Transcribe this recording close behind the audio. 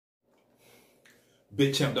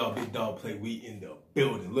Big Champ Dog, Big Dog Play, we in the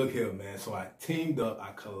building. Look here, man. So I teamed up,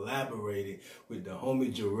 I collaborated with the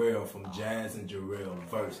homie Jerrell from Jazz and Jerrell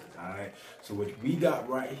Versus, all right? So what we got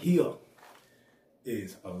right here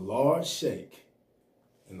is a large shake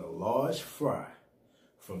and a large fry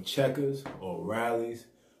from Checkers or Rally's,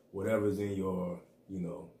 whatever's in your,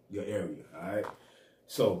 your area, all right?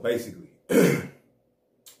 So basically,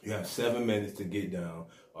 you have 7 minutes to get down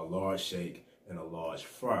a large shake and a large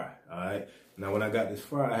fry, all right? Now, when I got this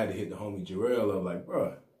fry, I had to hit the homie Jerrell up like,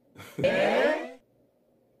 bruh,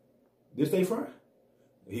 this they fry?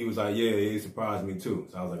 He was like, yeah, it surprised me too.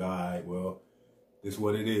 So I was like, all right, well, this is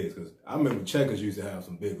what it is. Because I remember Checkers used to have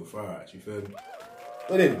some bigger fries, you feel me?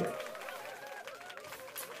 But anyway,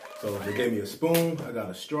 so they gave me a spoon. I got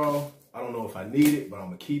a straw. I don't know if I need it, but I'm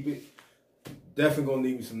going to keep it. Definitely going to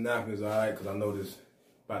need me some napkins, all right? Because I know this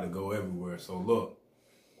about to go everywhere. So look.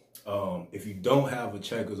 If you don't have a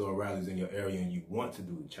Checkers or Rally's in your area and you want to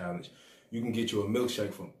do the challenge, you can get you a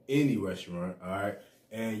MilkShake from any restaurant, all right?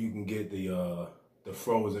 And you can get the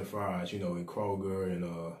frozen fries, in Kroger and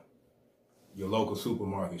your local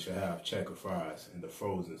supermarket should have Checker fries in the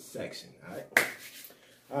frozen section, all right?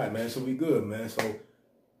 All right, man, so we good, man. So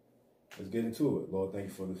let's get into it. Lord, thank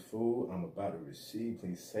you for this food I'm about to receive.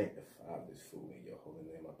 Please sanctify this food in your holy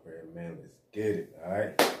name, I pray, man. Let's get it, all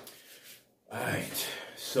right? All right,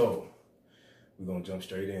 so we're gonna jump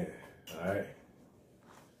straight in, all right?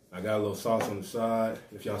 I got a little sauce on the side.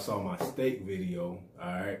 If y'all saw my steak video,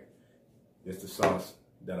 all right, it's the sauce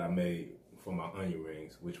that I made for my onion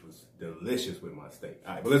rings, which was delicious with my steak.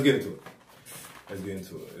 All right, but let's get into it. Let's get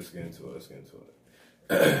into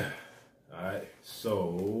it. All right,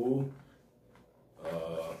 so,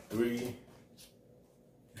 3,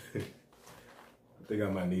 I think I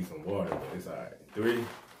might need some water, but it's all right. 3,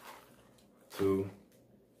 2,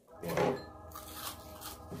 1.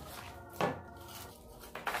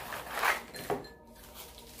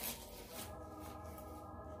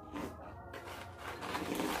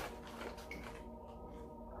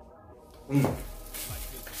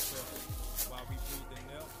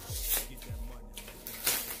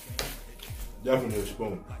 Definitely a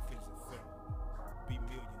spoon.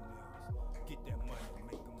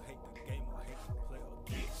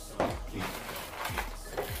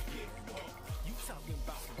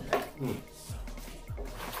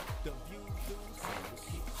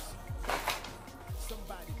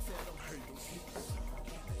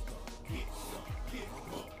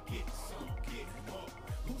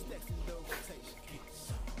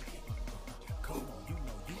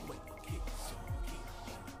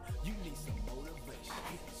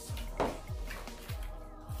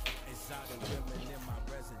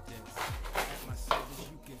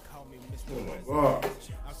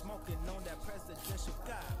 I'm smoking on that presidential.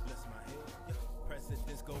 God bless my head.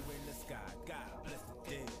 Presidents go in the sky. God bless the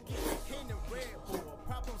dead. In the red bull,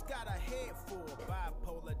 problems got a head full.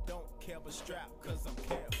 Bipolar, don't care but strap, cause I'm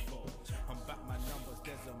careful. I'm about my numbers,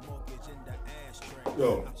 there's a mortgage in the ashtray.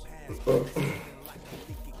 Yo. I pass like a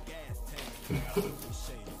leaky gas tank.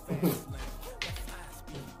 Shade, fast lane, that fly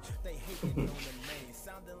speed. They hating on the name,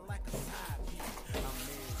 sounding like a side beat. I'm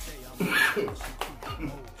in, say I'm in, she keep the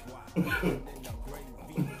old wide. In the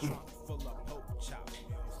gravy trunk full of pork chop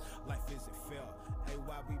meals. Life isn't fair. Hey,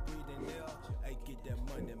 why we breathing ill? Hey, get that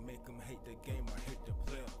money, make them hate the game or hate the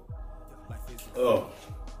player. Life isn't fair.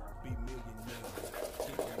 Be millionaires.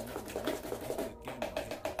 Get that money, make them hate the game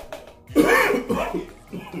or hate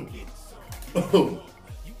the player.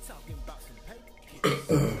 You talking about some paper?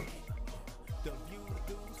 The view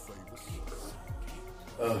dudes favors.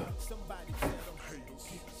 Somebody tell them haters.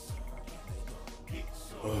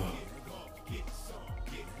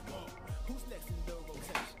 Who's next in the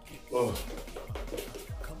rotation?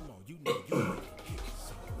 Come on, you know you.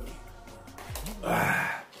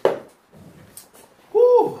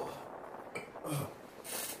 Woo!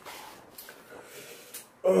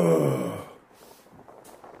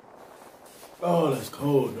 Oh, that's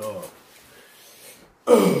cold, dog.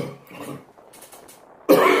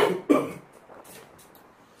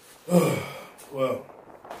 Well,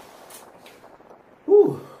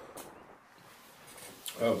 whew.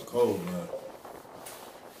 That was cold, man.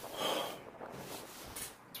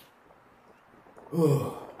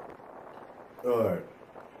 All right.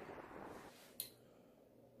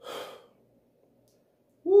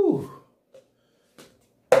 Woo.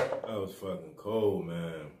 That was fucking cold,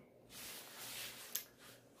 man.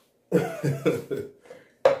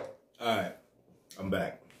 All right, I'm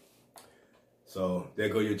back. So there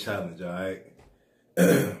go your challenge, all right?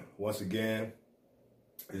 Once again,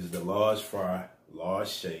 this is the large fry, large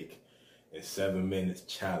shake, in 7 minutes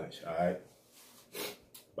challenge, all right?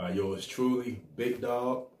 by yours truly, Big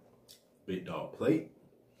Dog Plate,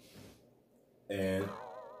 and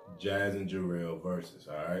Jazz and Jerrell versus,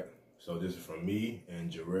 all right? So this is from me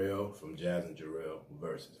and Jerrell, from Jazz and Jerrell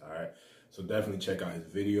versus, all right? So definitely check out his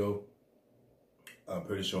video. I'm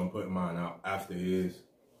pretty sure I'm putting mine out after his.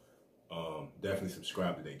 Definitely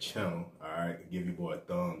subscribe to their channel, all right? Give your boy a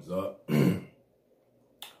thumbs up. And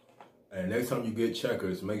next time you get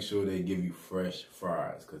checkers, make sure they give you fresh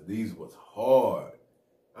fries, because these was hard.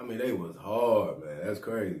 I mean, they was hard, man. That's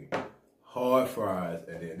crazy. Hard fries,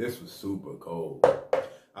 and then this was super cold.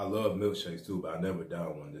 I love milkshakes too, but I never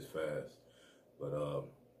downed one this fast. But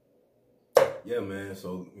yeah, man.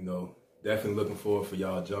 So, you know, definitely looking forward for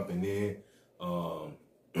y'all jumping in. I'm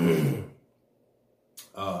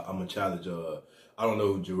gonna challenge. I don't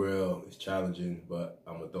know who Jerrell is challenging, but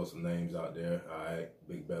I'm gonna throw some names out there. All right,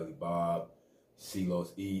 Big Belly Bob,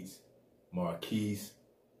 Celos Eats, Marquise,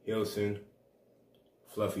 Hilson,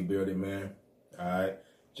 Fluffy Bearded Man. All right,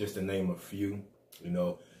 just to name a few, you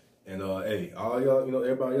know. And hey, all y'all, you know,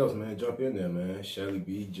 everybody else, man, jump in there, man. Shelly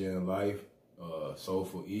B, Jen Life,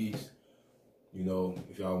 Soulful Eats. You know,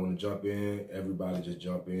 if y'all want to jump in, everybody just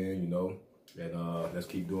jump in, you know. And let's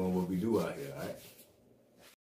keep doing what we do out here, all right?